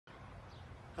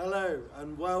Hello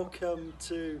and welcome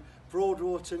to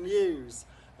Broadwater News.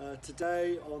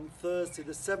 Today on Thursday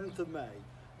the 7th of May.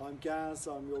 I'm Gaz,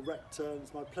 I'm your Rector, and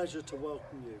it's my pleasure to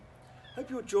welcome you.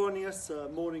 Hope you're joining us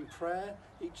morning prayer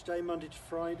each day, Monday to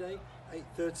Friday,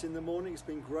 8:30 in the morning. It's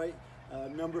been great. A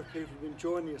number of people have been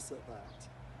joining us at that.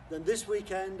 Then this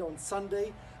weekend on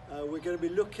Sunday, we're going to be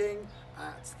looking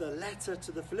at the letter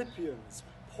to the Philippians.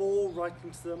 Paul writing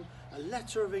to them a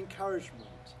letter of encouragement.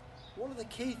 One of the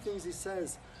key things he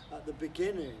says at the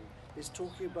beginning is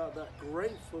talking about that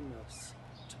gratefulness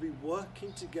to be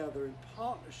working together in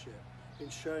partnership in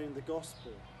sharing the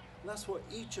gospel. And that's what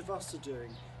each of us are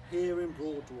doing here in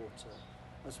Broadwater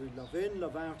as we love in,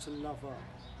 love out and love up.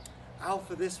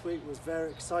 Alpha this week was very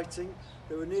exciting.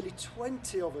 There were nearly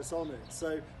 20 of us on it,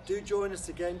 so do join us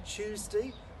again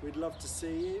Tuesday. We'd love to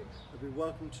see you. You'll be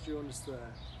welcome to join us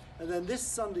there. And then this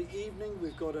Sunday evening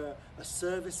we've got a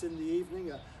service in the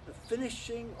evening, a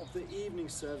finishing of the evening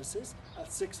services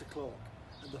at 6 o'clock.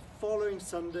 And the following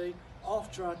Sunday,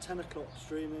 after our 10 o'clock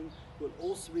streaming, we'll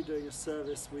also be doing a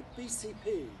service with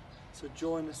BCP, so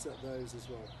join us at those as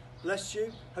well. Bless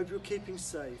you, hope you're keeping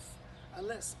safe, and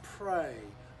let's pray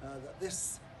that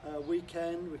this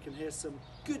weekend we can hear some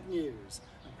good news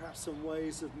and perhaps some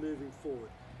ways of moving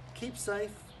forward. Keep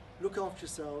safe, look after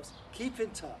yourselves, keep in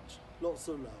touch, lots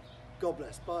of love. God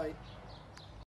bless, bye.